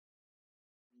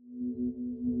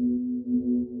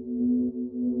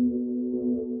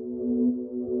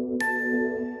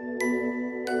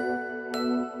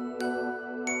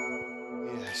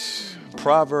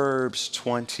Proverbs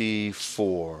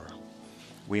 24.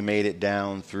 We made it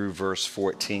down through verse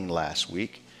 14 last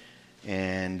week.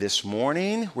 And this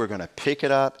morning, we're going to pick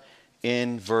it up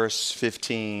in verse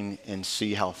 15 and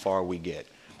see how far we get.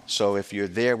 So if you're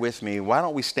there with me, why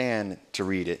don't we stand to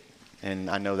read it? And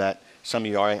I know that some of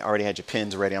you already had your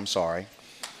pens ready. I'm sorry.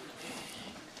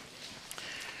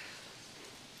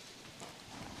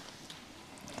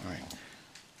 All right.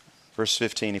 Verse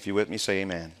 15, if you're with me, say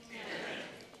amen.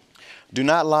 Do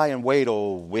not lie in wait,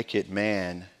 O wicked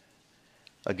man,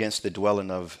 against the dwelling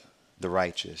of the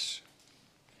righteous.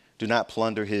 Do not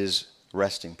plunder his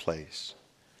resting place.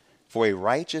 For a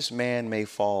righteous man may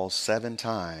fall 7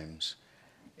 times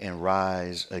and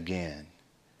rise again,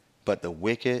 but the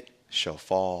wicked shall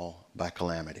fall by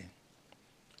calamity.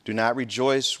 Do not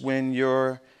rejoice when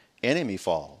your enemy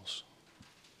falls,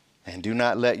 and do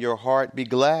not let your heart be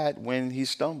glad when he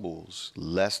stumbles,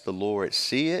 lest the Lord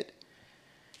see it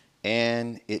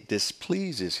and it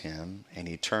displeases him, and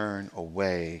he turn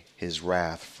away his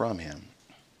wrath from him.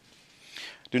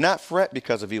 Do not fret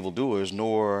because of evildoers,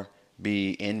 nor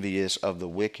be envious of the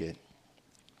wicked,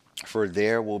 for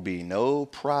there will be no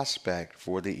prospect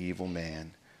for the evil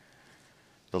man.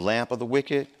 The lamp of the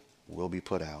wicked will be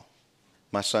put out.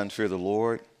 My son, fear the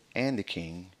Lord and the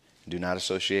king. Do not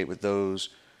associate with those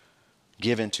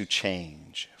given to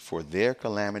change, for their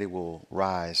calamity will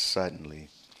rise suddenly.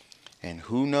 And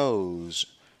who knows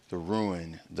the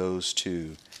ruin those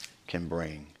two can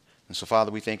bring. And so, Father,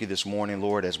 we thank you this morning,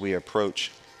 Lord, as we approach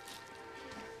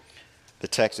the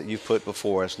text that you've put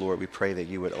before us, Lord. We pray that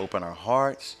you would open our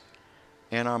hearts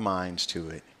and our minds to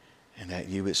it, and that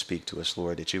you would speak to us,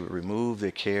 Lord, that you would remove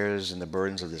the cares and the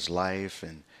burdens of this life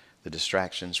and the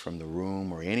distractions from the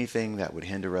room or anything that would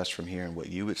hinder us from hearing what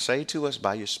you would say to us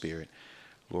by your Spirit.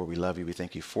 Lord, we love you. We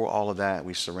thank you for all of that.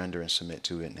 We surrender and submit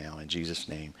to it now. In Jesus'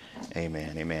 name,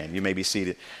 amen. Amen. You may be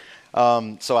seated.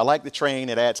 So I like the train.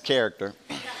 It adds character.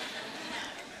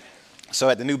 So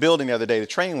at the new building the other day, the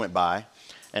train went by.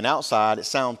 And outside, it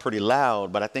sounded pretty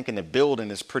loud. But I think in the building,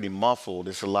 it's pretty muffled.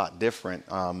 It's a lot different.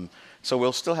 So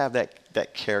we'll still have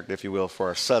that character, if you will, for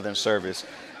our southern service.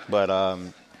 But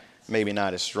maybe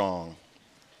not as strong.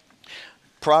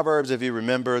 Proverbs, if you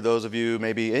remember, those of you,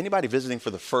 maybe anybody visiting for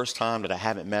the first time that I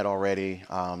haven't met already,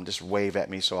 just wave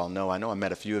at me so I'll know. I know I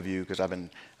met a few of you because I've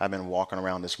been walking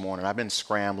around this morning. I've been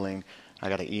scrambling. I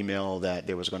got an email that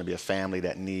there was going to be a family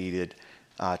that needed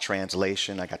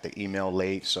translation. I got the email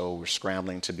late, so we're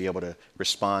scrambling to be able to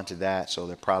respond to that. So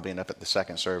they'll probably end up at the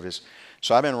second service.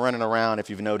 So I've been running around,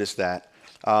 if you've noticed that.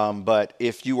 But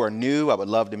if you are new, I would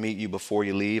love to meet you before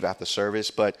you leave after service.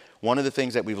 But one of the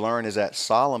things that we've learned is that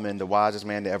Solomon, the wisest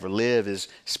man to ever live, is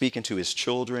speaking to his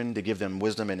children to give them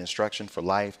wisdom and instruction for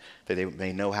life, that they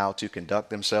may know how to conduct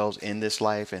themselves in this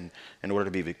life and in order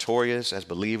to be victorious as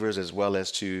believers as well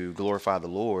as to glorify the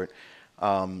Lord.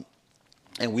 And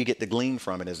we get to glean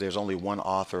from it, as there's only one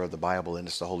author of the Bible, and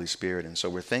it's the Holy Spirit. And so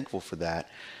we're thankful for that.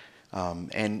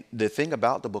 And the thing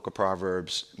about the book of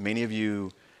Proverbs, many of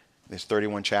you, there's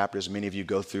 31 chapters. Many of you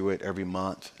go through it every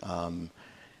month.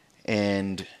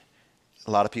 And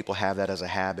a lot of people have that as a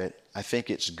habit. I think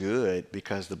it's good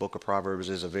because the book of Proverbs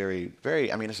is a very,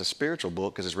 it's a spiritual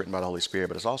book because it's written by the Holy Spirit,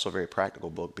 but it's also a very practical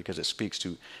book because it speaks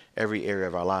to every area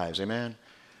of our lives. Amen?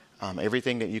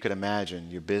 Everything that you could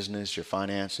imagine, your business, your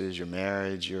finances, your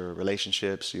marriage, your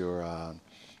relationships, your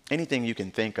anything you can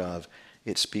think of,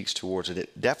 it speaks towards it.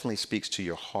 It definitely speaks to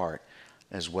your heart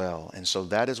as well. And so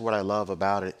that is what I love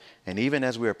about it. And even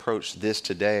as we approach this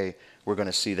today, we're going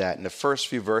to see that. In the first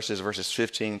few verses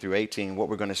 15 through 18, what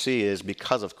we're going to see is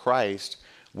because of Christ,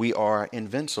 we are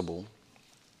invincible.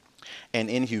 And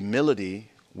in humility,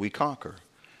 we conquer.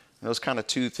 And those kind of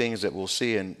two things that we'll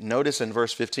see. And notice in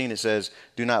verse 15, it says,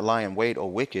 do not lie in wait, O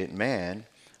wicked man,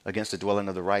 against the dwelling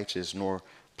of the righteous, nor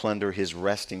plunder his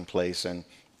resting place. And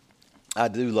I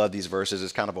do love these verses.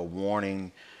 It's kind of a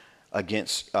warning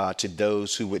against to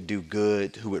those who would do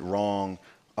good, who would wrong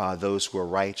those who are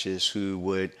righteous, who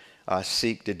would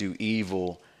seek to do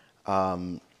evil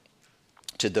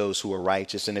to those who are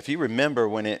righteous. And if you remember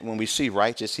when we see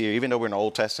righteous here, even though we're in the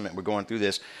Old Testament, we're going through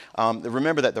this,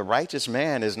 remember that the righteous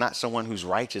man is not someone who's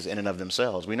righteous in and of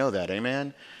themselves. We know that,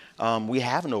 amen? We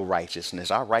have no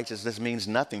righteousness. Our righteousness means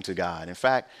nothing to God. In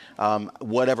fact,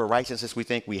 whatever righteousness we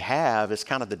think we have is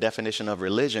kind of the definition of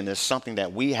religion. It's something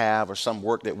that we have or some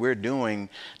work that we're doing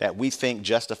that we think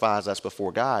justifies us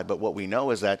before God. But what we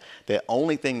know is that the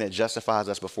only thing that justifies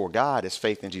us before God is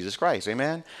faith in Jesus Christ.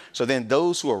 Amen? So then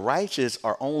those who are righteous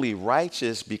are only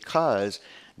righteous because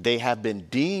they have been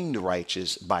deemed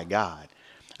righteous by God.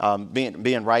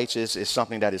 Being righteous is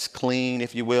something that is clean,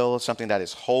 if you will, something that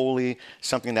is holy,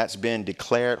 something that's been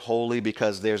declared holy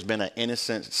because there's been an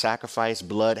innocent sacrifice.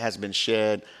 Blood has been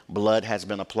shed. Blood has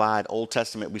been applied. Old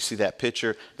Testament, we see that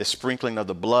picture. The sprinkling of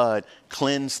the blood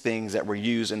cleansed things that were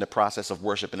used in the process of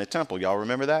worship in the temple. Y'all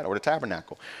remember that? Or the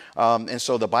tabernacle. And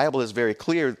so the Bible is very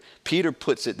clear. Peter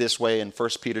puts it this way in 1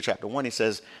 Peter chapter 1. He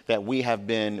says that we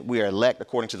are elect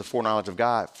according to the foreknowledge of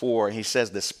God he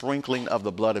says the sprinkling of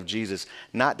the blood of Jesus,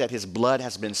 not that his blood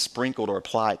has been sprinkled or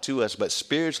applied to us, but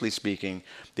spiritually speaking,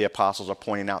 the apostles are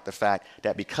pointing out the fact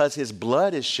that because his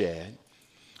blood is shed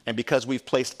and because we've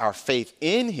placed our faith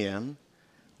in him,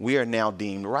 we are now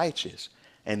deemed righteous.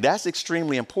 And that's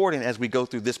extremely important as we go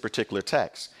through this particular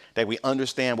text, that we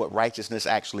understand what righteousness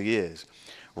actually is.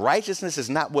 Righteousness is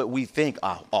not what we think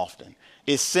often.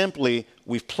 It's simply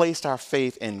we've placed our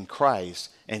faith in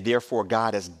Christ and therefore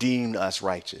God has deemed us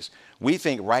righteous. We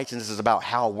think righteousness is about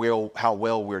how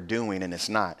well we're doing, and it's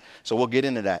not. So we'll get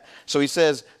into that. So he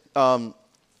says, the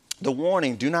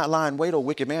warning, do not lie in wait, O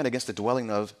wicked man, against the dwelling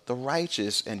of the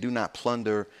righteous, and do not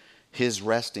plunder his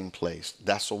resting place.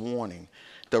 That's a warning.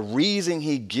 The reason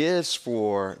he gives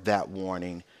for that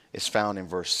warning is found in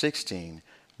verse 16,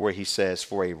 where he says,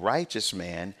 for a righteous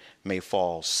man may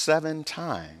fall 7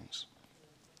 times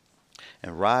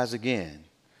and rise again,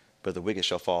 but the wicked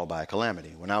shall fall by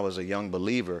calamity. When I was a young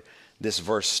believer, this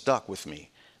verse stuck with me.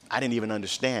 I didn't even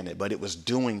understand it, but it was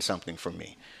doing something for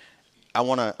me. I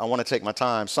want to take my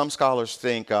time. Some scholars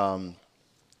think that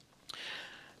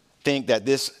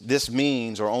this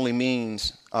means or only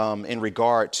means in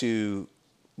regard to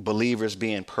believers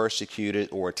being persecuted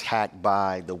or attacked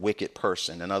by the wicked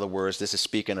person. In other words, this is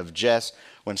speaking of just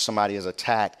when somebody is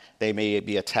attacked, they may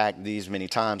be attacked these many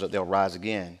times, but they'll rise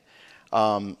again.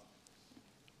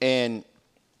 And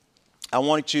I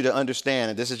want you to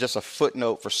understand, and this is just a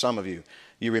footnote for some of you.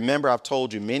 You remember I've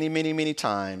told you many, many, many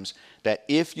times that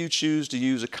if you choose to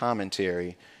use a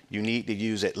commentary, you need to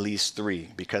use at least 3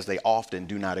 because they often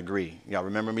do not agree. Y'all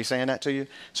remember me saying that to you?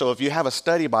 So if you have a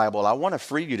study Bible, I want to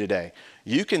free you today.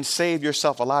 You can save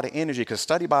yourself a lot of energy because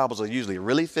study Bibles are usually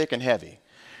really thick and heavy.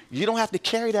 You don't have to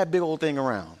carry that big old thing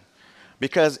around.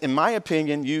 Because in my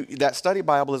opinion, that study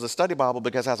Bible is a study Bible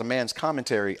because it has a man's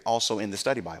commentary also in the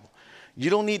study Bible. You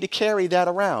don't need to carry that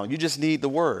around. You just need the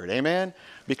word. Amen?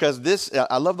 Because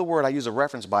I love the word. I use a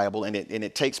reference Bible and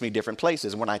it takes me different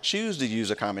places. When I choose to use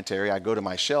a commentary, I go to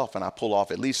my shelf and I pull off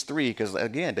at least 3 because,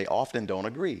 again, they often don't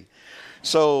agree.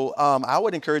 So I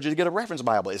would encourage you to get a reference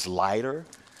Bible. It's lighter.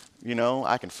 You know,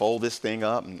 I can fold this thing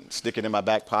up and stick it in my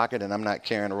back pocket and I'm not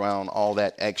carrying around all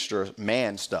that extra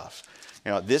man stuff. You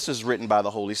know, this is written by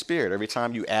the Holy Spirit. Every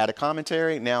time you add a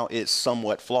commentary, now it's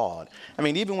somewhat flawed. I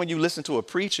mean, even when you listen to a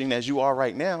preaching, as you are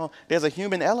right now, there's a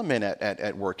human element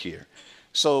at work here.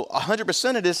 So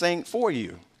 100% of this ain't for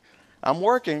you. I'm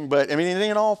working, but I mean, it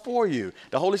ain't all for you.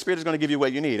 The Holy Spirit is going to give you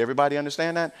what you need. Everybody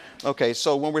understand that? Okay,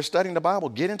 so when we're studying the Bible,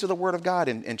 get into the Word of God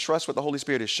and trust what the Holy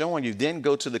Spirit is showing you. Then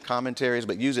go to the commentaries,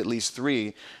 but use at least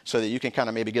 3 so that you can kind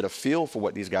of maybe get a feel for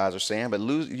what these guys are saying. But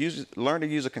learn to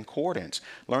use a concordance.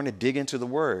 Learn to dig into the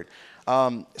Word.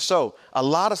 So a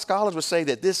lot of scholars would say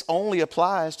that this only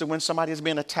applies to when somebody is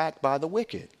being attacked by the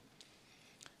wicked.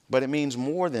 But it means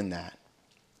more than that.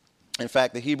 In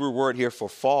fact, the Hebrew word here for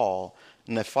fall,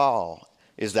 nephal,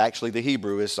 is actually the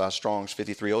Hebrew. It's Strong's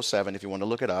 5307 if you want to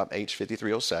look it up,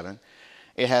 H5307.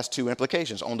 It has 2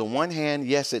 implications. On the one hand,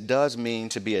 yes, it does mean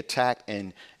to be attacked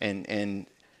and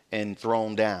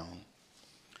thrown down.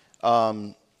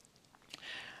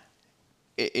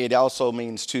 It also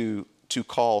means to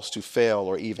cause to fail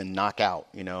or even knock out,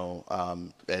 you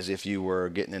know, as if you were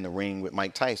getting in the ring with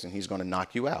Mike Tyson. He's going to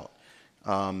knock you out.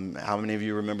 How many of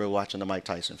you remember watching the Mike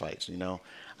Tyson fights? You know,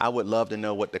 I would love to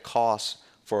know what the cost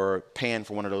for paying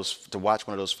for to watch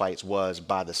one of those fights was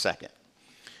by the second,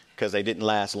 because they didn't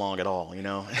last long at all, you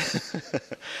know.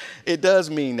 It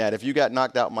does mean that if you got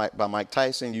knocked out by Mike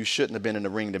Tyson, you shouldn't have been in the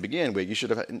ring to begin with. You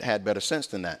should have had better sense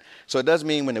than that. So it does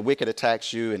mean when the wicked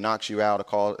attacks you and knocks you out,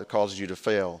 it causes you to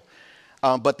fail.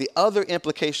 But the other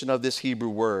implication of this Hebrew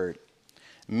word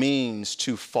means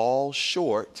to fall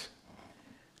short,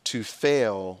 to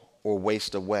fail, or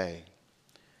waste away.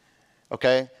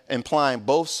 Okay? Implying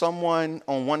both someone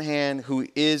on one hand who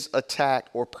is attacked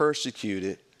or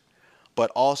persecuted, but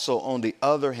also on the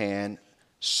other hand,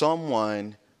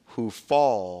 someone who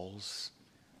falls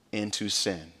into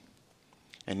sin.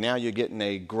 And now you're getting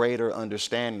a greater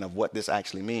understanding of what this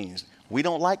actually means. We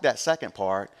don't like that second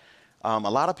part. A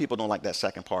lot of people don't like that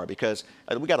second part because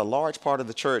we got a large part of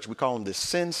the church. We call them the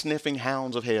sin-sniffing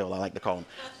hounds of hell, I like to call them.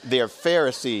 They're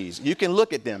Pharisees. You can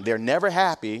look at them. They're never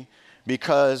happy,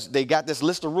 because they got this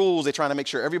list of rules they're trying to make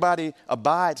sure everybody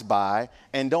abides by,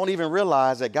 and don't even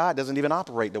realize that God doesn't even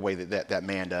operate the way that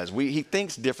man does. He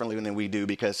thinks differently than we do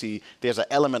because there's an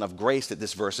element of grace that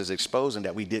this verse is exposing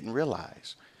that we didn't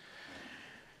realize.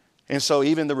 And so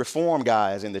even the reform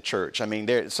guys in the church, I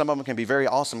mean, some of them can be very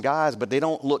awesome guys, but they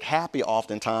don't look happy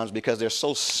oftentimes because they're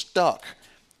so stuck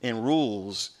in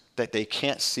rules that they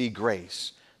can't see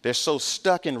grace. They're so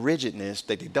stuck in rigidness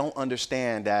that they don't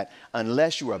understand that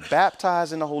unless you are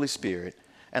baptized in the Holy Spirit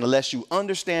and unless you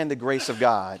understand the grace of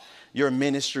God, your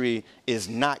ministry is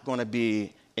not going to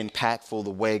be impactful the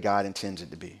way God intends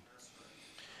it to be.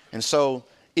 And so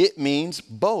it means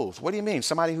both. What do you mean?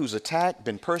 Somebody who's attacked,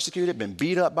 been persecuted, been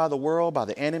beat up by the world, by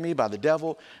the enemy, by the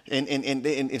devil,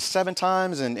 and 7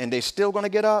 times, and they're still going to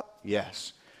get up?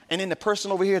 Yes. And then the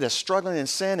person over here that's struggling in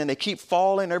sin and they keep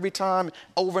falling every time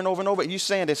over and over and over, you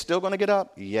saying they're still going to get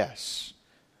up? Yes.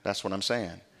 That's what I'm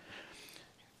saying.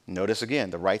 Notice again,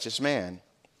 the righteous man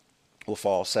will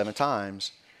fall 7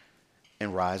 times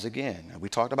and rise again. We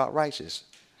talked about righteous.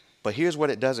 But here's what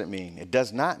it doesn't mean. It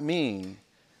does not mean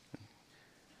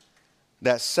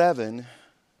that 7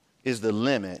 is the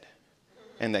limit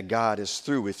and that God is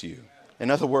through with you. In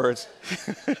other words,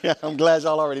 yeah, I'm glad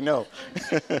y'all already know.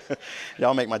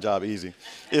 Y'all make my job easy.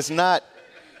 It's not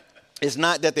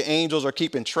that the angels are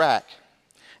keeping track.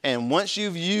 And once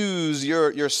you've used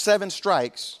your 7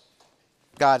 strikes,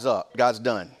 God's up. God's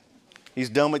done. He's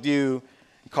done with you.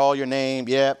 Call your name.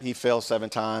 Yep, he fell 7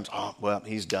 times. Oh, well,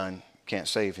 he's done. Can't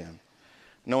save him.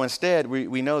 No, instead,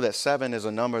 we know that 7 is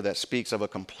a number that speaks of a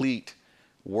complete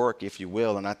work, if you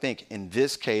will. And I think in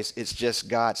this case, it's just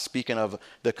God speaking of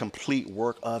the complete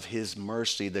work of his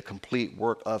mercy, the complete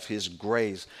work of his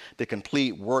grace, the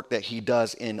complete work that he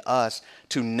does in us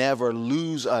to never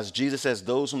lose us. Jesus says,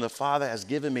 those whom the Father has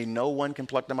given me, no one can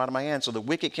pluck them out of my hand. So the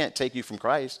wicked can't take you from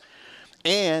Christ.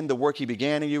 And the work he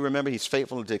began in you, remember, he's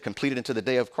faithful to complete it into the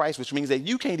day of Christ, which means that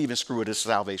you can't even screw this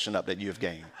salvation up that you have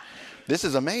gained. This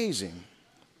is amazing.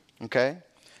 Okay?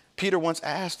 Peter once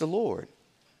asked the Lord,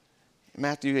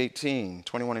 Matthew 18,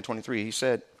 21 and 23, he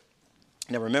said,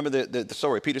 now remember the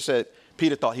story. Peter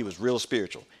thought he was real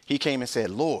spiritual. He came and said,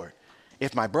 Lord,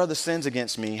 if my brother sins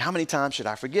against me, how many times should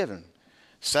I forgive him?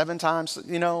 7 times,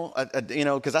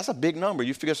 because that's a big number.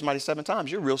 You forgive somebody 7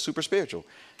 times, you're real super spiritual.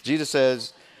 Jesus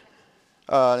says,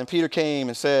 and Peter came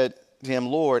and said to him,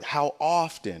 Lord, how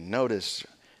often, notice,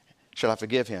 shall I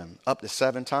forgive him? Up to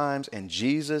 7 times. And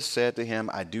Jesus said to him,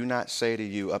 I do not say to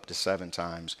you up to 7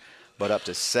 times, but up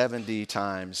to 70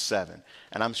 times 7.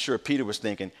 And I'm sure Peter was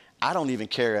thinking, I don't even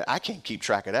carry, I can't keep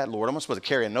track of that, Lord. I'm supposed to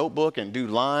carry a notebook and do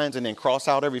lines and then cross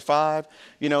out every 5.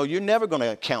 You're never going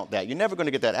to count that. You're never going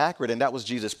to get that accurate. And that was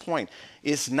Jesus' point.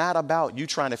 It's not about you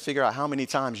trying to figure out how many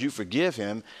times you forgive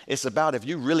him. It's about if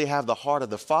you really have the heart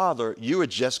of the Father, you are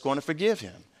just going to forgive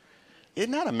him.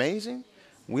 Isn't that amazing?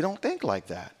 We don't think like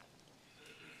that.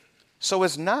 So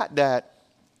it's not that,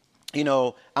 I'm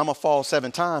going to fall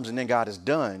 7 times and then God is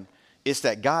done. It's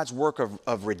that God's work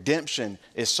of redemption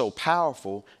is so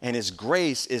powerful and his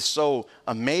grace is so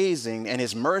amazing and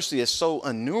his mercy is so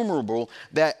innumerable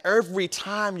that every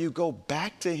time you go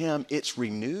back to him, it's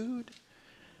renewed.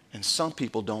 And some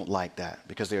people don't like that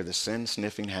because they're the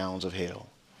sin-sniffing hounds of hell.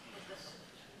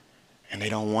 And they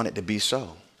don't want it to be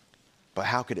so. But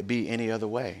how could it be any other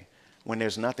way when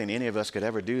there's nothing any of us could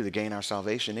ever do to gain our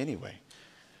salvation anyway?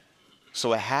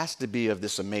 So it has to be of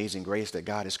this amazing grace that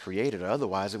God has created, or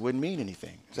otherwise it wouldn't mean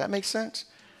anything. Does that make sense?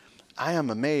 I am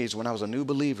amazed when I was a new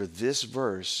believer, this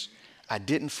verse, I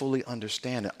didn't fully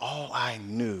understand it. All I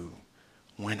knew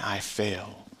when I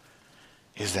fell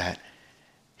is that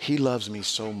he loves me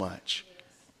so much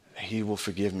that he will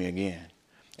forgive me again.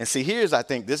 And see, I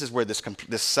think this is where this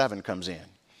 7 comes in.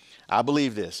 I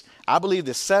believe this. I believe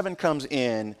this 7 comes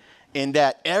in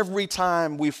that every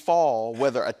time we fall,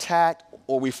 whether attacked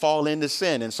or we fall into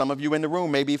sin, and some of you in the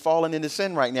room may be falling into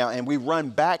sin right now, and we run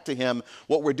back to him,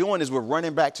 what we're doing is we're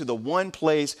running back to the one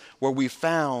place where we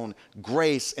found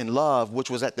grace and love, which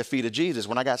was at the feet of Jesus.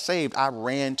 When I got saved, I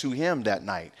ran to him that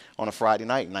night on a Friday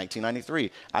night in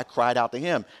 1993. I cried out to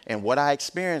him, and what I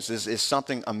experienced is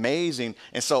something amazing,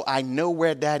 and so I know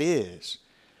where that is.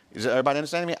 Is everybody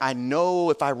understanding me? I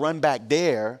know if I run back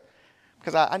there,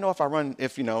 because I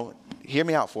know hear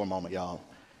me out for a moment, y'all.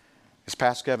 Because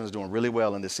Pastor Kevin's doing really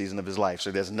well in this season of his life.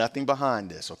 So there's nothing behind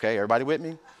this, okay? Everybody with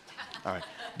me? All right.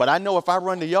 But I know if I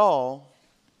run to y'all,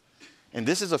 and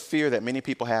this is a fear that many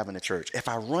people have in the church. If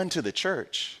I run to the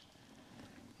church,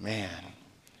 man,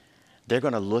 they're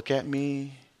going to look at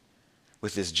me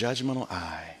with this judgmental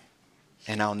eye,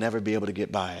 and I'll never be able to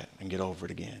get by it and get over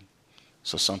it again.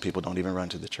 So some people don't even run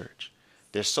to the church.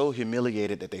 They're so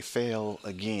humiliated that they fail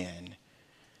again.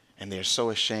 And they're so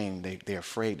ashamed, they're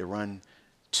afraid to run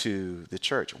to the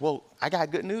church. Well, I got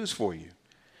good news for you.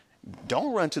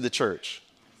 Don't run to the church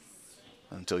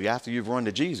until after you've run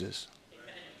to Jesus.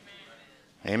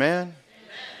 Amen? Amen?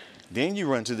 Then you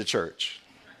run to the church.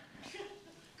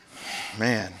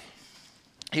 Man,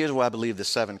 here's where I believe the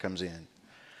 7 comes in.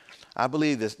 I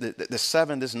believe the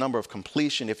 7, this number of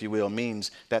completion, if you will, means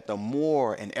that the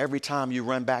more and every time you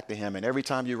run back to him and every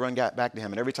time you run back to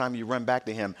him and every time you run back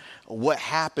to him, what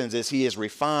happens is he is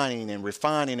refining and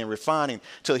refining and refining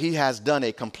till he has done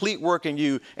a complete work in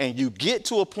you, and you get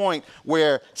to a point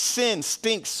where sin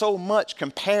stinks so much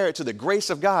compared to the grace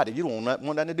of God that you don't want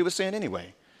nothing to do with sin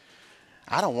anyway.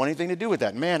 I don't want anything to do with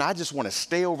that. Man, I just want to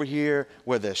stay over here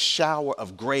where the shower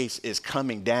of grace is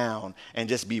coming down and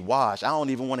just be washed. I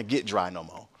don't even want to get dry no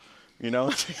more. You know,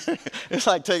 it's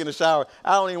like taking a shower.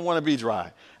 I don't even want to be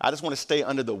dry. I just want to stay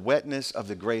under the wetness of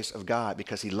the grace of God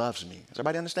because he loves me. Is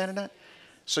everybody understanding that?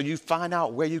 So you find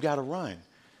out where you got to run.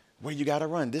 Where you got to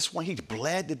run. This one, he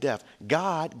bled to death.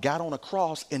 God got on a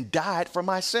cross and died for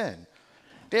my sin.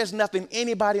 There's nothing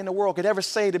anybody in the world could ever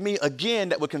say to me again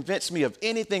that would convince me of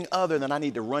anything other than I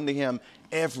need to run to him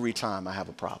every time I have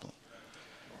a problem.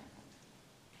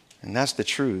 And that's the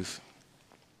truth.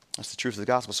 That's the truth of the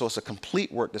gospel. So it's a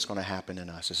complete work that's going to happen in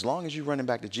us. As long as you're running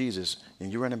back to Jesus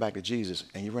and you're running back to Jesus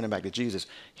and you're running back to Jesus,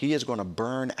 he is going to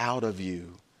burn out of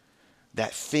you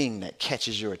that thing that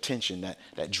catches your attention,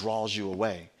 that draws you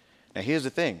away. Now, here's the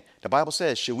thing. The Bible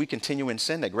says, should we continue in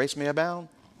sin that grace may abound?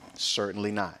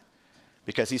 Certainly not.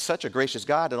 Because he's such a gracious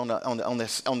God that on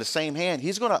the same hand,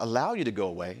 he's going to allow you to go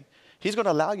away. He's going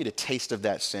to allow you to taste of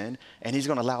that sin, and he's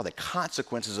going to allow the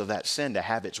consequences of that sin to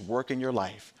have its work in your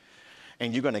life.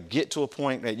 And you're going to get to a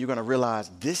point that you're going to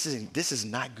realize this is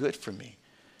not good for me,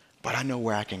 but I know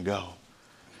where I can go.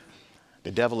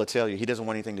 The devil will tell you he doesn't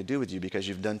want anything to do with you because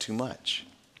you've done too much.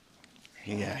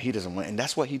 Yeah, he doesn't want, and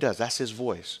that's what he does. That's his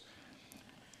voice.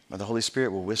 But the Holy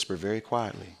Spirit will whisper very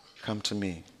quietly, come to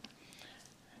me.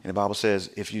 And the Bible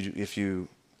says if you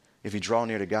draw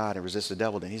near to God and resist the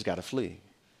devil, then he's got to flee.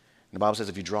 And the Bible says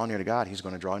if you draw near to God, he's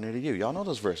going to draw near to you. Y'all know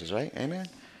those verses, right? Amen?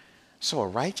 So a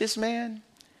righteous man,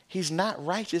 he's not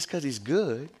righteous because he's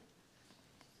good.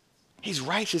 He's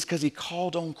righteous because he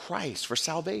called on Christ for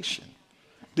salvation.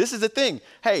 This is the thing.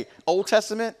 Hey, Old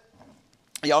Testament,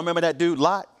 y'all remember that dude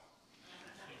Lot?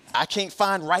 I can't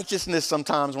find righteousness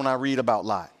sometimes when I read about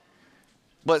Lot.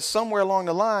 But somewhere along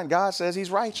the line, God says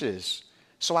he's righteous.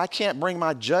 So I can't bring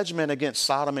my judgment against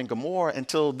Sodom and Gomorrah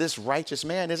until this righteous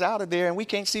man is out of there and we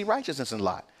can't see righteousness in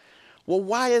Lot. Well,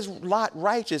 why is Lot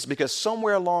righteous? Because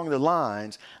somewhere along the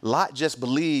lines, Lot just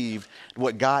believed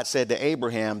what God said to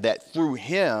Abraham, that through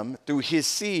him, through his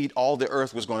seed, all the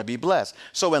earth was going to be blessed.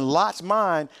 So in Lot's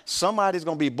mind, somebody's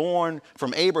going to be born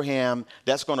from Abraham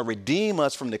that's going to redeem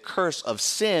us from the curse of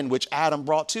sin which Adam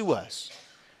brought to us.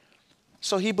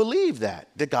 So he believed that,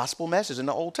 the gospel message in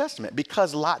the Old Testament.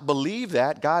 Because Lot believed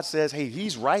that, God says, hey,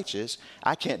 he's righteous.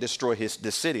 I can't destroy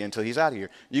the city until he's out of here.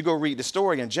 You go read the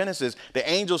story in Genesis. The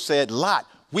angel said, Lot,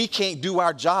 we can't do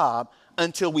our job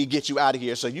until we get you out of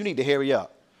here. So you need to hurry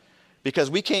up. Because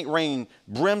we can't rain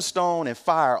brimstone and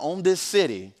fire on this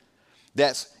city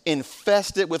that's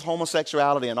infested with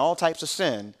homosexuality and all types of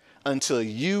sin until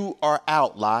you are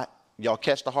out, Lot. Y'all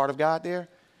catch the heart of God there?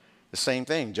 The same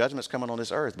thing. Judgment's coming on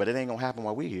this earth, but it ain't going to happen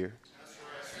while we're here.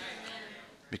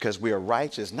 Because we are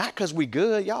righteous. Not because we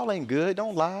good. Y'all ain't good.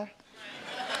 Don't lie.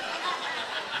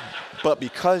 But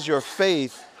because your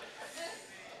faith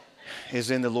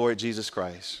is in the Lord Jesus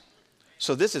Christ.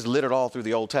 So this is littered all through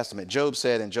the Old Testament. Job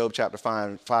said in Job chapter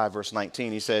 5 verse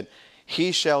 19, he said,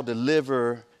 he shall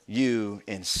deliver you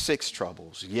in 6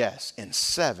 troubles. Yes, in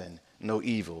 7, no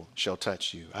evil shall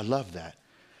touch you. I love that.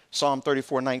 Psalm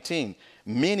 34:19,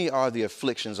 many are the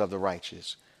afflictions of the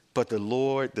righteous, but the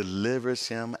Lord delivers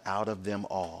him out of them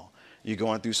all. You're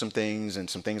going through some things and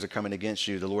some things are coming against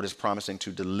you. The Lord is promising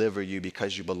to deliver you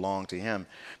because you belong to him.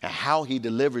 Now, how he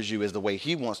delivers you is the way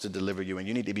he wants to deliver you, and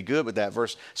you need to be good with that.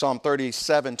 Psalm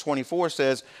 37:24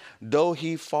 says, though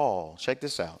he fall, check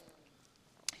this out,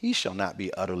 he shall not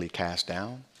be utterly cast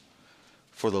down,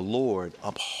 for the Lord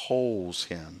upholds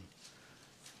him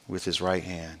with his right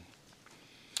hand.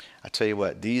 I tell you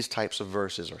what, these types of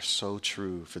verses are so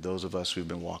true for those of us who've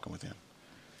been walking with him.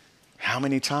 How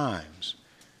many times?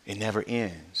 It never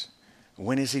ends.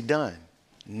 When is he done?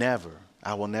 Never.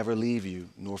 I will never leave you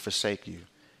nor forsake you.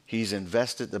 He's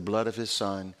invested the blood of his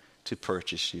son to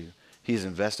purchase you. He's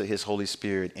invested his Holy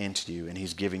Spirit into you, and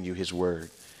he's giving you his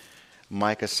word.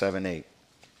 Micah 7:8.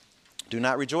 Do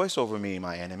not rejoice over me,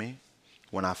 my enemy,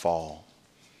 when I fall.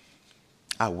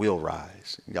 I will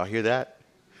rise. Y'all hear that?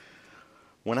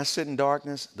 When I sit in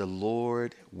darkness, the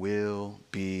Lord will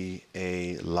be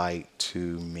a light to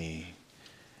me.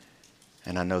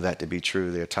 And I know that to be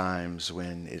true. There are times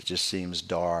when it just seems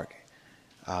dark.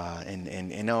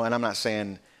 And I'm not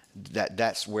saying that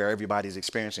that's where everybody's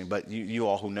experiencing, but you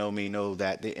all who know me know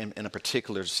that in a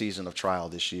particular season of trial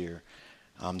this year,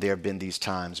 there have been these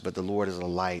times, but the Lord is a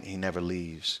light. He never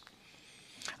leaves.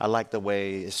 I like the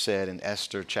way it's said in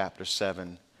Esther chapter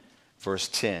 7, verse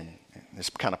 10. This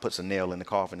kind of puts a nail in the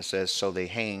coffin. It says, so they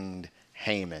hanged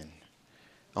Haman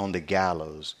on the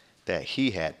gallows that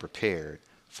he had prepared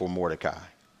for Mordecai.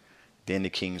 Then the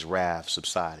king's wrath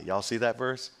subsided. Y'all see that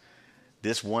verse?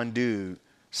 This one dude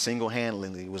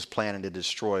single-handedly was planning to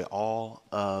destroy all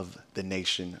of the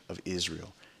nation of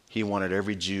Israel. He wanted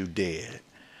every Jew dead.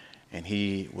 And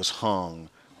he was hung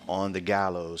on the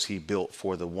gallows he built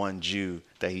for the one Jew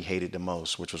that he hated the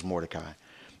most, which was Mordecai.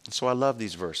 And so I love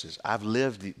these verses. I've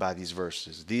lived by these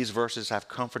verses. These verses have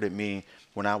comforted me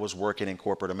when I was working in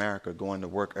corporate America, going to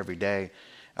work every day.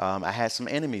 I had some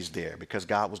enemies there because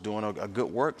God was doing a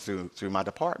good work through my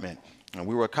department. And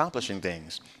we were accomplishing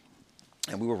things.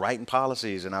 And we were writing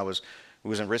policies, and we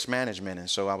was in risk management. And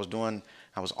so I was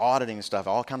auditing and stuff.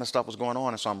 All kind of stuff was going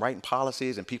on. And so I'm writing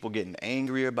policies, and people getting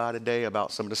angrier by the day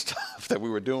about some of the stuff that we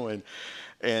were doing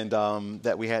and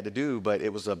that we had to do. But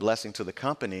it was a blessing to the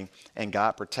company, and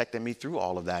God protected me through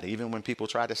all of that, even when people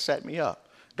tried to set me up.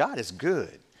 God is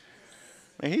good.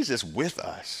 And he's just with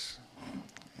us.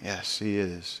 Yes, he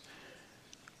is.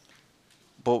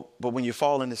 But when you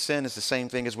fall into sin, it's the same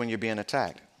thing as when you're being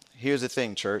attacked. Here's the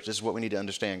thing, church. This is what we need to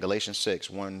understand. Galatians 6,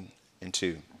 1 and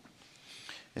 2.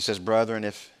 It says, brethren,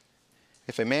 if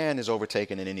a man is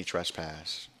overtaken in any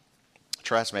trespass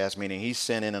meaning he's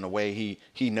sinning in a way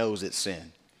he knows it's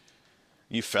sin.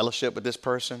 You fellowship with this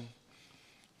person.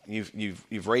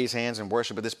 You've raised hands in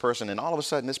worship with this person, and all of a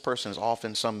sudden this person is off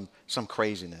in some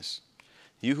craziness.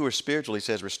 You who are spiritual, he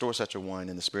says, restore such a one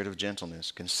in the spirit of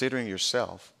gentleness, considering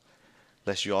yourself,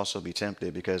 lest you also be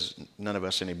tempted, because none of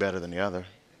us are any better than the other.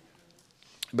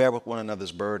 Bear with one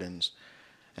another's burdens,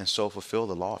 and so fulfill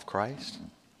the law of Christ.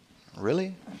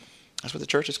 Really? That's what the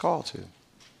church is called to.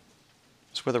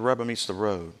 It's where the rubber meets the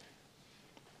road.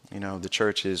 You know, the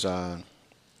church is to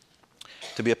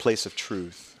be a place of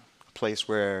truth, a place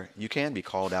where you can be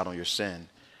called out on your sin,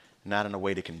 not in a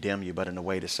way to condemn you, but in a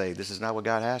way to say, this is not what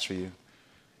God has for you.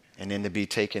 And then to be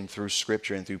taken through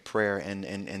scripture and through prayer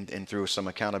and through some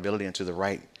accountability into the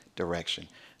right direction.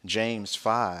 James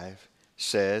 5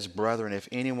 says, brethren, if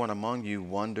anyone among you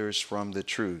wanders from the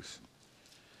truth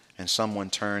and someone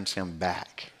turns him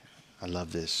back, I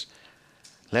love this,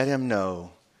 let him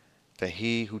know that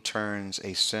he who turns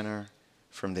a sinner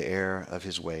from the error of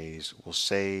his ways will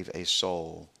save a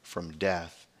soul from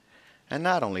death. And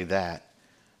not only that,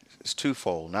 it's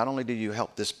twofold. Not only do you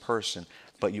help this person,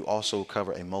 but you also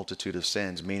cover a multitude of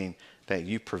sins, meaning that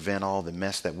you prevent all the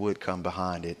mess that would come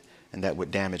behind it and that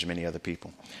would damage many other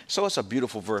people. So it's a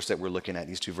beautiful verse that we're looking at,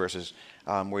 these two verses,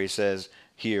 where he says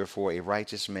here, for a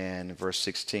righteous man, verse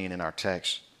 16 in our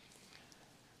text,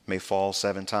 may fall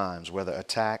 7 times, whether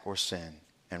attack or sin,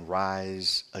 and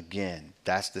rise again.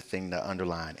 That's the thing to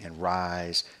underline, and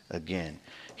rise again.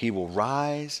 He will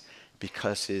rise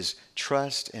because his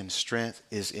trust and strength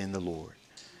is in the Lord,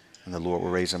 and the Lord will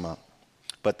raise him up.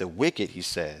 But the wicked, he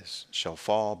says, shall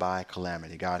fall by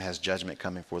calamity. God has judgment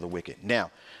coming for the wicked. Now,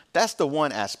 that's the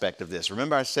one aspect of this.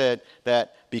 Remember I said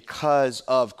that because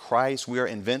of Christ, we are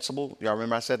invincible. Y'all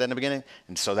remember I said that in the beginning?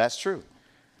 And so that's true.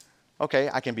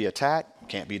 Okay, I can be attacked,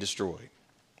 can't be destroyed.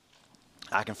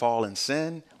 I can fall in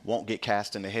sin, won't get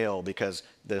cast into hell because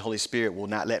the Holy Spirit will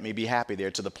not let me be happy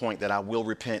there to the point that I will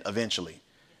repent eventually.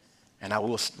 And I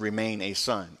will remain a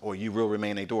son, or you will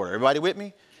remain a daughter. Everybody with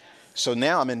me? So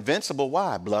now I'm invincible.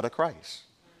 Why? Blood of Christ.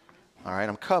 All right,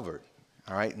 I'm covered.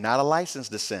 All right, not a license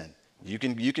to sin. You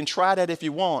can try that if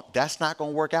you want. That's not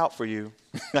going to work out for you.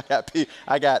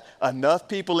 I got enough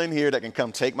people in here that can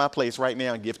come take my place right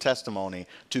now and give testimony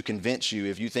to convince you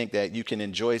if you think that you can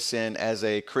enjoy sin as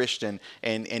a Christian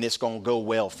and it's going to go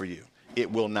well for you.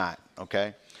 It will not,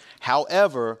 okay?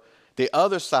 However, the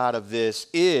other side of this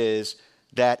is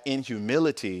that in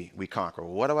humility we conquer.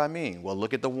 Well, what do I mean? Well,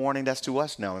 look at the warning that's to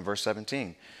us now in verse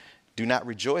 17. Do not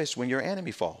rejoice when your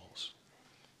enemy falls.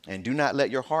 And do not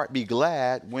let your heart be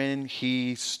glad when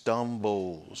he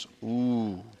stumbles.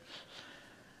 Ooh.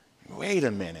 Wait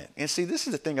a minute. And see, this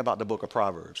is the thing about the book of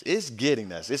Proverbs. It's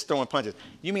getting us. It's throwing punches.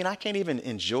 You mean I can't even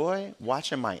enjoy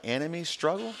watching my enemies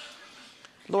struggle?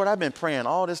 Lord, I've been praying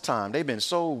all this time. They've been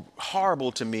so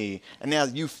horrible to me. And now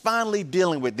you finally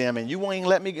dealing with them and you won't even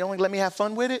let me have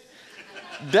fun with it?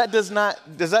 Does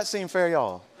that seem fair,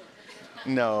 y'all?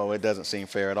 No, it doesn't seem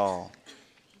fair at all.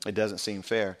 It doesn't seem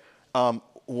fair.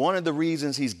 One of the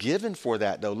reasons he's given for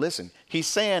that, though, listen, he's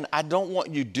saying, I don't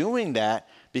want you doing that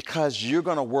because you're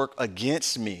going to work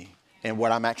against me and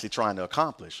what I'm actually trying to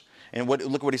accomplish. And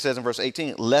look what he says in verse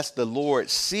 18, lest the Lord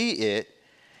see it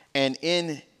and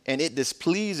it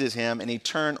displeases him and he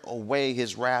turn away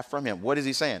his wrath from him. What is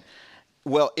he saying?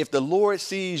 Well, if the Lord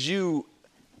sees you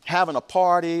having a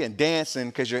party and dancing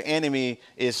because your enemy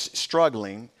is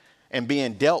struggling and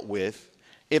being dealt with,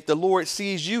 if the Lord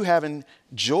sees you having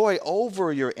joy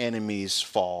over your enemy's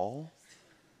fall,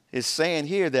 it's saying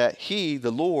here that he,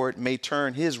 the Lord, may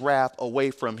turn his wrath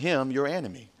away from him, your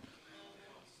enemy.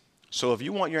 So if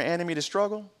you want your enemy to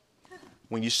struggle,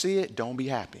 when you see it, don't be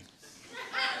happy.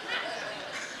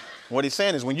 What he's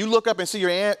saying is when you look up and see your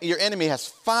enemy has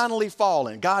finally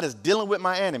fallen, God is dealing with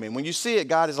my enemy. When you see it,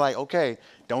 God is like, okay,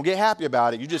 don't get happy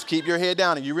about it. You just keep your head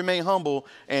down and you remain humble.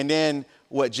 And then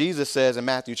what Jesus says in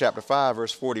Matthew chapter 5,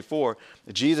 verse 44,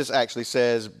 Jesus actually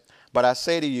says, but I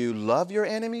say to you, love your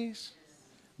enemies,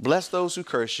 bless those who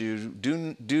curse you,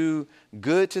 do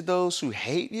good to those who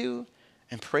hate you,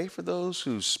 and pray for those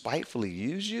who spitefully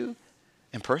use you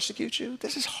and persecute you.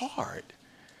 This is hard.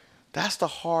 That's the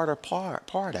harder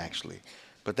part, actually.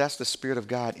 But that's the Spirit of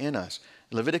God in us.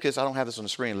 Leviticus, I don't have this on the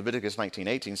screen. Leviticus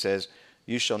 19:18 says,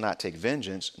 you shall not take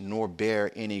vengeance, nor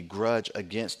bear any grudge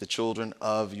against the children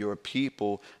of your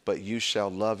people, but you shall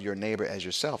love your neighbor as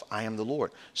yourself. I am the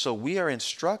Lord. So we are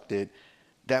instructed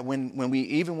that when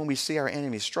we see our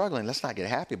enemies struggling, let's not get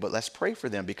happy, but let's pray for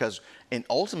them and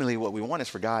ultimately what we want is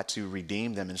for God to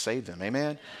redeem them and save them.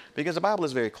 Amen? Because the Bible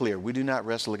is very clear. We do not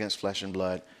wrestle against flesh and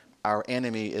blood. Our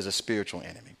enemy is a spiritual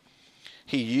enemy.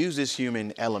 He uses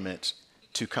human elements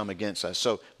to come against us.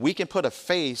 So we can put a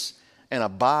face and a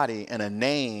body and a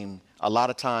name a lot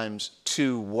of times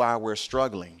to why we're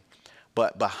struggling.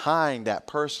 But behind that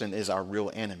person is our real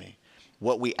enemy.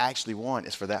 What we actually want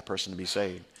is for that person to be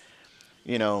saved.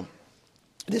 You know,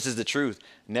 this is the truth.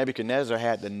 Nebuchadnezzar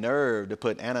had the nerve to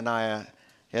put Ananias,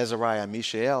 Azariah, and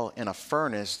Mishael in a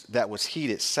furnace that was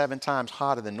heated 7 times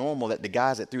hotter than normal, that the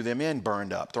guys that threw them in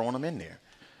burned up, throwing them in there.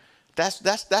 That's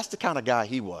the kind of guy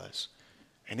he was.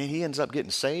 And then he ends up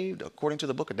getting saved according to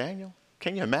the book of Daniel.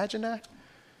 Can you imagine that?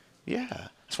 Yeah.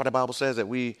 That's why the Bible says that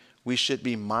we should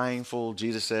be mindful,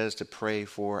 Jesus says, to pray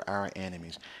for our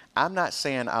enemies. I'm not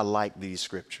saying I like these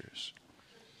scriptures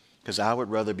because I would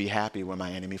rather be happy when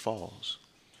my enemy falls.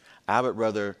 I would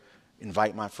rather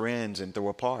invite my friends and throw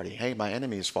a party. Hey, my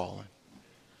enemy is fallen.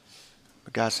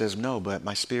 But God says, no, but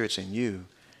my spirit's in you,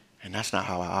 and that's not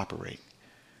how I operate.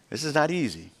 This is not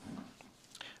easy,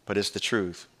 but it's the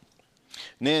truth.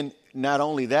 And then not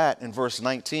only that, in verse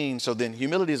 19, so then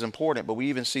humility is important, but we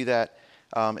even see that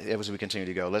as we continue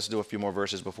to go. Let's do a few more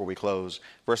verses before we close.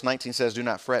 Verse 19 says, do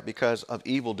not fret because of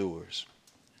evildoers,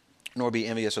 nor be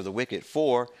envious of the wicked,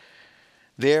 for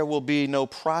there will be no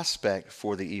prospect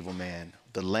for the evil man.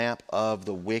 The lamp of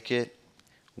the wicked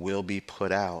will be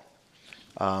put out.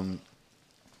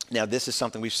 Now, this is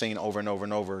something we've seen over and over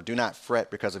and over. Do not fret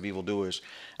because of evildoers.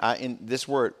 In this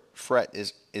word, fret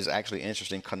is actually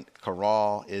interesting.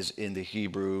 Karal is in the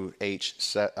Hebrew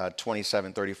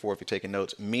H2734, if you're taking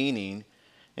notes, meaning,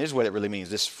 here's what it really means.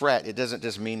 This fret, it doesn't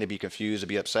just mean to be confused, to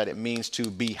be upset. It means to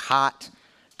be hot,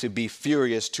 to be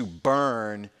furious, to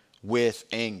burn with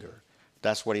anger.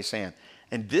 That's what he's saying.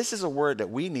 And this is a word that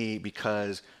we need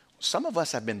because some of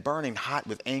us have been burning hot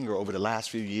with anger over the last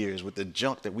few years with the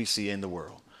junk that we see in the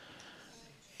world.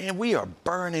 And we are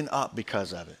burning up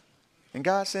because of it. And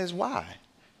God says, why?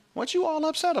 What you all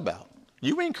upset about?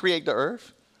 You didn't create the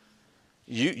earth.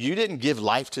 You didn't give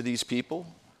life to these people.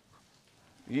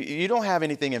 You don't have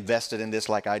anything invested in this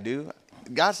like I do.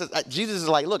 God says, Jesus is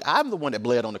like, look, I'm the one that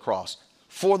bled on the cross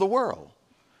for the world.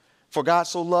 For God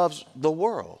so loves the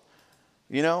world.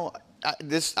 You know,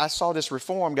 I saw this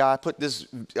reform guy put this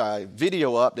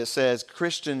video up that says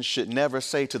Christians should never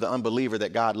say to the unbeliever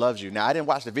that God loves you. Now, I didn't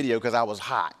watch the video because I was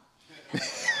hot.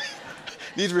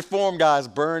 These reform guys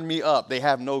burn me up. They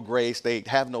have no grace. They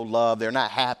have no love. They're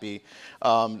not happy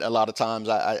a lot of times.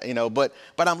 But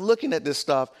I'm looking at this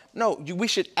stuff. No, we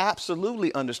should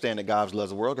absolutely understand that God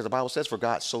loves the world because the Bible says, for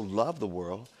God so loved the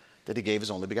world that he gave his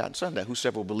only begotten son, that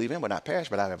whosoever will believe in will not perish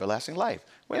but have everlasting life.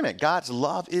 Wait a minute. God's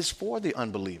love is for the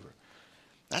unbeliever.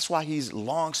 That's why he's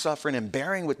long-suffering and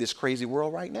bearing with this crazy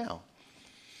world right now.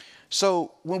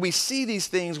 So when we see these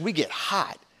things, we get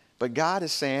hot. But God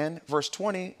is saying, verse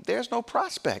 20, there's no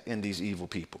prospect in these evil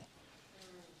people.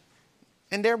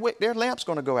 And their lamp's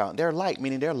going to go out. Their light,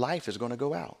 meaning their life, is going to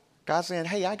go out. God's saying,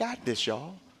 hey, I got this,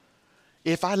 y'all.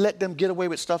 If I let them get away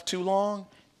with stuff too long,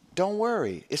 don't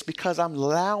worry. It's because I'm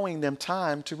allowing them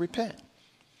time to repent.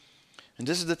 And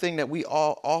this is the thing that we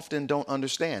all often don't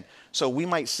understand. So we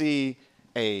might see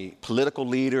a political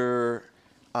leader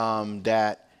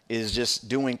that is just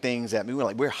doing things that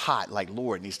we're hot, like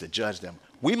Lord needs to judge them.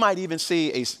 We might even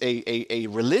see a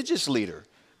religious leader,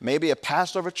 maybe a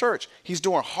pastor of a church. He's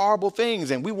doing horrible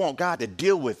things and we want God to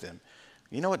deal with him.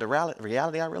 You know what the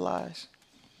reality I realize?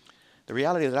 The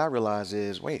reality that I realize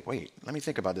is, wait, let me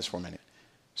think about this for a minute.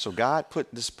 So God put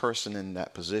this person in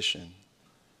that position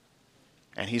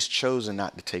and he's chosen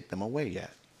not to take them away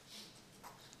yet.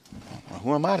 Well,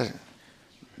 what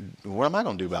am I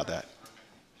going to do about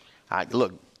that?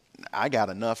 Look, I got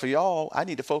enough of y'all. I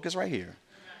need to focus right here.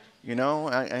 You know,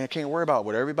 I can't worry about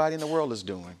what everybody in the world is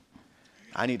doing.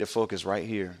 I need to focus right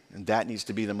here. And that needs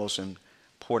to be the most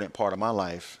important part of my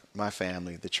life, my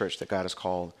family, the church that God has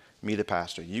called me the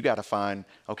pastor. You got to find,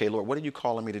 okay, Lord, what are you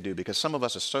calling me to do? Because some of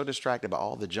us are so distracted by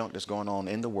all the junk that's going on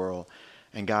in the world.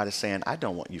 And God is saying, I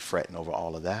don't want you fretting over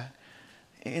all of that.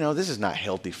 You know, this is not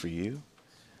healthy for you.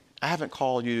 I haven't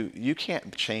called you. You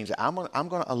can't change it. I'm going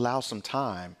to allow some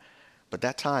time, but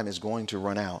that time is going to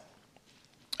run out.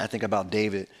 I think about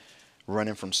David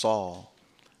running from Saul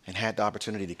and had the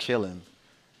opportunity to kill him.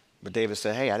 But David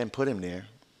said, hey, I didn't put him there.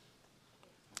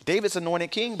 David's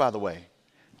anointed king, by the way.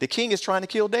 The king is trying to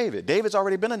kill David. David's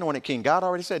already been anointed king. God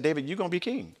already said, David, you're going to be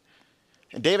king.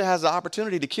 And David has the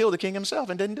opportunity to kill the king himself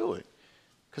and didn't do it.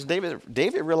 Because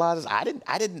David realizes, I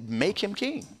didn't make him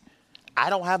king. I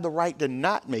don't have the right to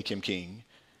not make him king.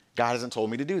 God hasn't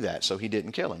told me to do that. So he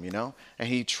didn't kill him, you know. And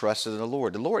he trusted in the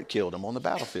Lord. The Lord killed him on the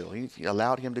battlefield. He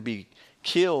allowed him to be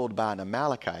killed by an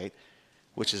Amalekite,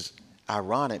 which is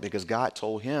ironic because God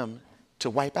told him to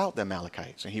wipe out the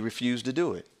Amalekites. And he refused to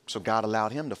do it. So God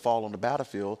allowed him to fall on the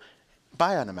battlefield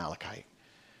by an Amalekite.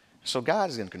 So God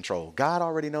is in control. God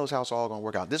already knows how it's all going to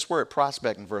work out. This word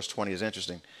prospect in verse 20 is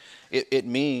interesting. It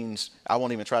means, I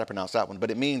won't even try to pronounce that one,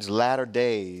 but it means latter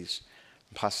days,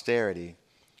 posterity.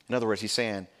 In other words, he's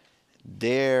saying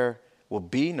there will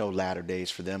be no latter days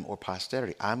for them or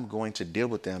posterity. I'm going to deal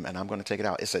with them and I'm going to take it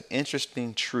out. It's an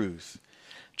interesting truth.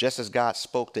 Just as God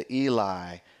spoke to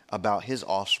Eli about his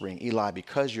offspring, Eli,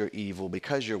 because you're evil,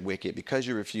 because you're wicked, because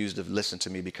you refuse to listen to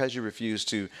me, because you refuse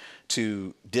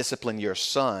to discipline your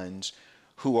sons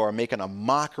who are making a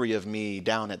mockery of me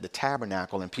down at the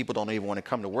tabernacle and people don't even want to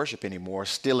come to worship anymore,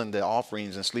 stealing the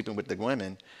offerings and sleeping with the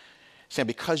women, saying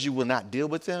because you will not deal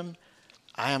with them,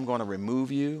 I am going to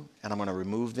remove you and I'm going to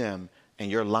remove them and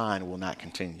your line will not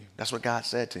continue. That's what God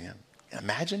said to him.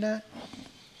 Imagine that.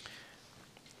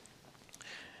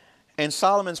 And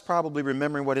Solomon's probably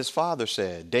remembering what his father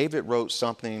said. David wrote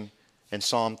something in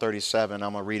Psalm 37.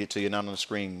 I'm going to read it to you, not on the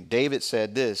screen. David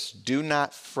said this, do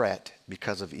not fret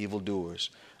because of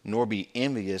evildoers, nor be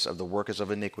envious of the workers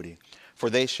of iniquity, for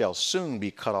they shall soon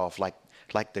be cut off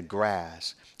like the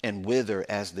grass and wither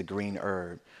as the green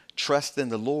herb. Trust in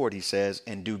the Lord, he says,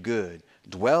 and do good.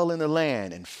 Dwell in the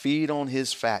land and feed on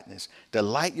his fatness.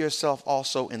 Delight yourself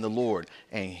also in the Lord,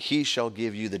 and he shall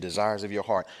give you the desires of your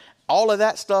heart. All of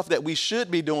that stuff that we should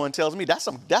be doing tells me that's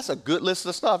a good list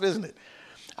of stuff, isn't it?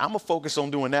 I'm going to focus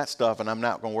on doing that stuff, and I'm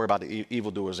not going to worry about the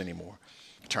evildoers anymore.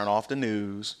 Turn off the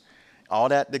news. All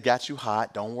that got you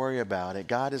hot, don't worry about it.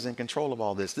 God is in control of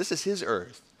all this. This is his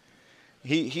earth.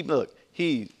 He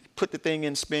put the thing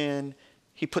in spin.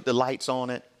 He put the lights on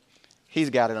it. He's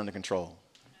got it under control.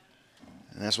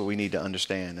 And that's what we need to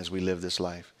understand as we live this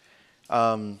life.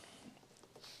 Kind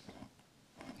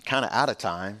of out of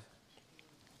time.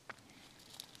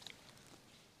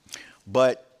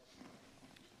 But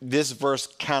this verse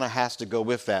kind of has to go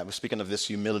with that. We're speaking of this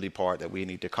humility part that we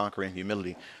need to conquer in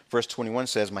humility. Verse 21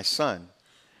 says, my son,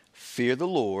 fear the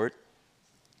Lord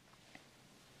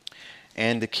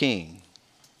and the king,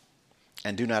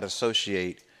 and do not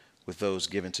associate with those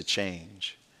given to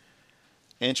change.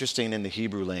 Interesting in the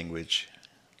Hebrew language.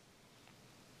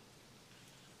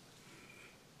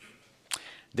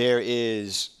 There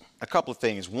is a couple of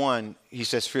things. One, he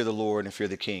says, fear the Lord and fear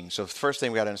the king. So the first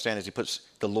thing we got to understand is he puts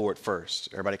the Lord first.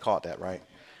 Everybody caught that, right?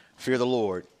 Fear the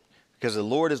Lord, because the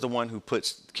Lord is the one who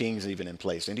puts kings even in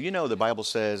place. And do you know the Bible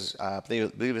says, I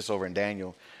believe it's over in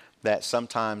Daniel, that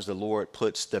sometimes the Lord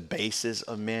puts the bases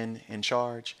of men in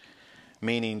charge,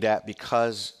 meaning that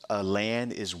because a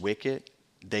land is wicked,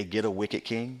 they get a wicked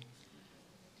king.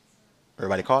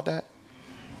 Everybody caught that?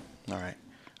 All right.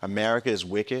 America is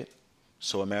wicked.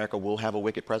 So America will have a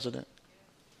wicked president?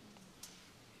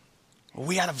 Well,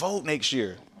 we got to vote next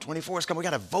year. 24 is coming. We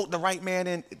got to vote the right man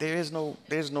in. There's no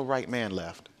right man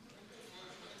left.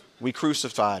 We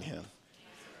crucified him.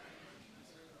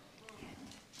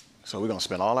 So we're going to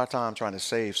spend all our time trying to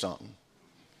save something.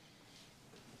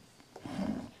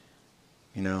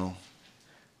 You know,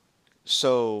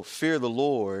 So fear the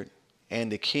Lord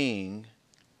and the king.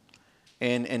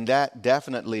 And that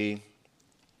definitely,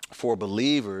 for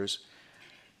believers,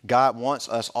 God wants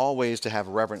us always to have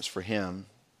reverence for him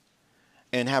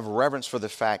and have reverence for the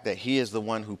fact that he is the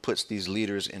one who puts these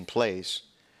leaders in place.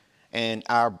 And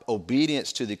our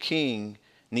obedience to the king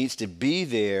needs to be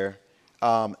there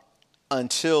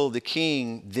until the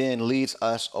king then leads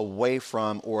us away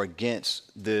from or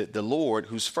against the Lord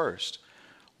who's first.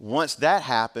 Once that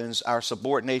happens, our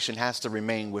subordination has to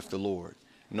remain with the Lord,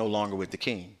 no longer with the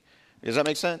king. Does that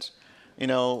make sense? You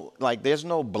know, like there's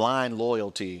no blind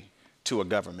loyalty to a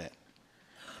government.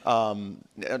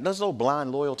 There's no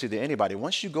blind loyalty to anybody.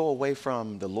 Once you go away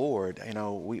from the Lord, you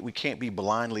know, we can't be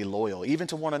blindly loyal, even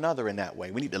to one another in that way.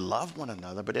 We need to love one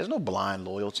another, but there's no blind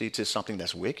loyalty to something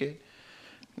that's wicked.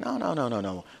 No, no, no, no,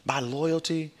 no. My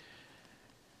loyalty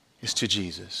is to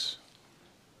Jesus,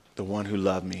 the one who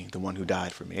loved me, the one who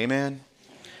died for me. Amen?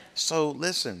 So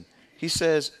listen, he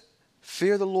says,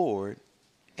 fear the Lord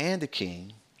and the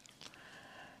king,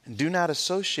 and do not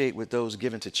associate with those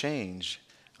given to change.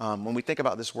 When we think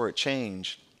about this word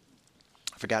change,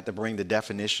 I forgot to bring the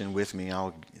definition with me.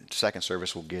 Second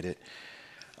service will get it.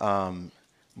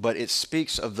 But it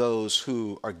speaks of those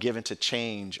who are given to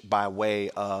change by way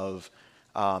of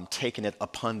taking it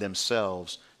upon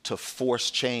themselves to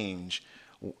force change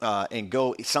and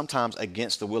go sometimes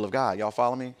against the will of God. Y'all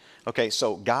follow me? Okay,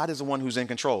 so God is the one who's in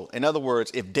control. In other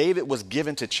words, if David was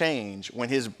given to change, when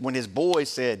his boys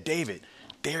said, David,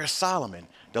 there is Solomon.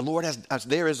 The Lord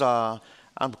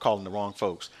I'm calling the wrong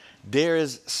folks. There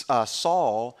is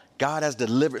Saul. God has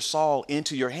delivered Saul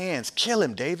into your hands. Kill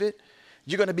him, David.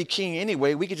 You're going to be king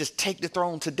anyway. We could just take the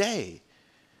throne today.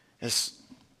 As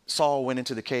Saul went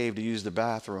into the cave to use the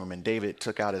bathroom, and David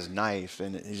took out his knife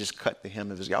and he just cut the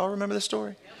hem of his. Y'all remember this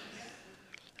story?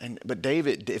 But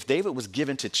David, if David was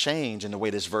given to change in the way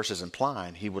this verse is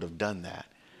implying, he would have done that.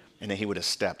 And then he would have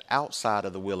stepped outside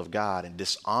of the will of God and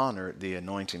dishonored the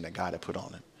anointing that God had put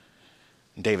on him.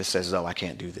 And David says, no, I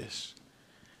can't do this.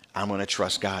 I'm going to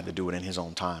trust God to do it in his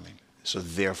own timing. So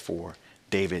therefore,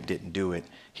 David didn't do it.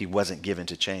 He wasn't given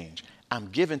to change. I'm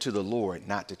given to the Lord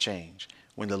not to change.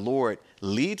 When the Lord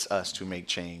leads us to make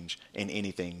change in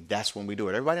anything, that's when we do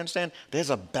it. Everybody understand? There's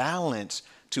a balance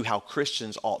to how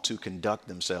Christians ought to conduct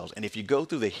themselves. And if you go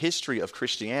through the history of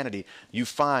Christianity, you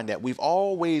find that we've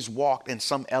always walked in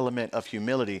some element of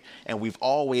humility, and we've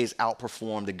always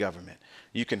outperformed the government.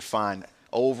 You can find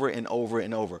over and over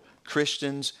and over.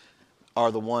 Christians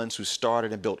are the ones who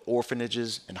started and built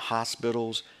orphanages and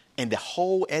hospitals, and the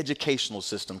whole educational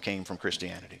system came from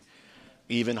Christianity.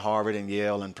 Even Harvard and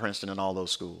Yale and Princeton and all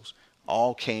those schools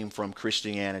all came from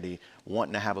Christianity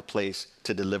wanting to have a place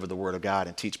to deliver the word of God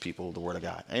and teach people the word of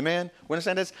God. Amen? We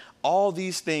understand this? All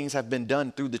these things have been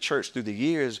done through the church through the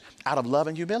years out of love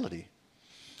and humility.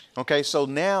 Okay, so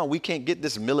now we can't get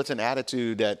this militant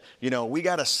attitude that, you know, we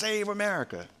got to save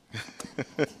America.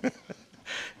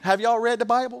 Have y'all read the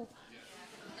Bible?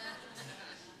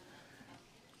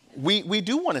 We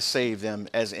do want to save them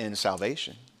as in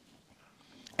salvation.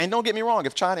 And don't get me wrong,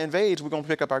 if China invades, we're going to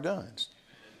pick up our guns.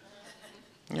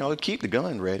 You know, keep the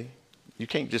gun ready. You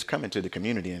can't just come into the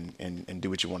community and do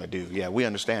what you want to do. Yeah, we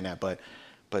understand that, but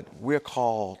we're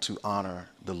called to honor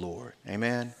the Lord.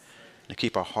 Amen? And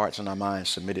keep our hearts and our minds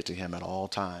submitted to him at all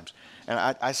times. And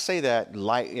I say that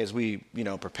light as we, you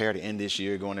know, prepare to end this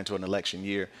year, going into an election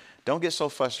year. Don't get so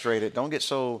frustrated. Don't get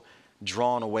so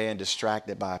drawn away and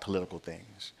distracted by political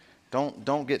things.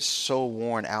 Don't get so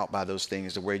worn out by those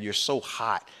things to where you're so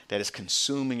hot that it's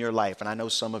consuming your life. And I know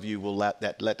some of you will let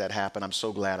that happen. I'm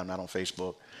so glad I'm not on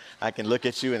Facebook. I can look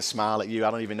at you and smile at you.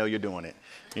 I don't even know you're doing it,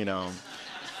 you know,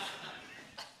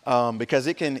 because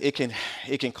it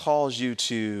can cause you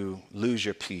to lose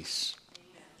your peace.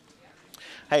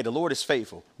 Hey, the Lord is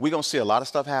faithful. We're going to see a lot of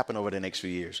stuff happen over the next few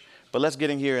years. But let's get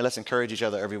in here and let's encourage each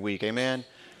other every week. Amen.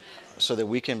 So that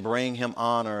we can bring him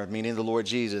honor, meaning the Lord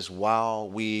Jesus, while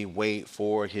we wait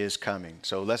for his coming.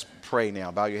 So let's pray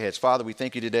now. Bow your heads. Father, we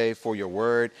thank you today for your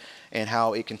word and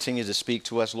how it continues to speak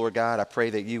to us, Lord God. I pray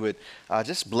that you would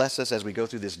just bless us as we go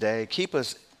through this day. Keep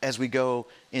us as we go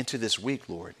into this week,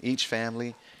 Lord. Each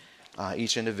family,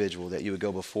 each individual, that you would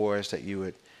go before us, that you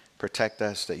would protect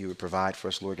us, that you would provide for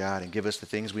us, Lord God, and give us the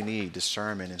things we need,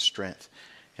 discernment and strength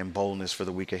and boldness for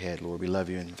the week ahead, Lord. We love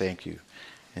you and thank you.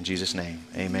 In Jesus' name,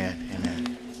 amen.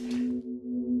 Amen.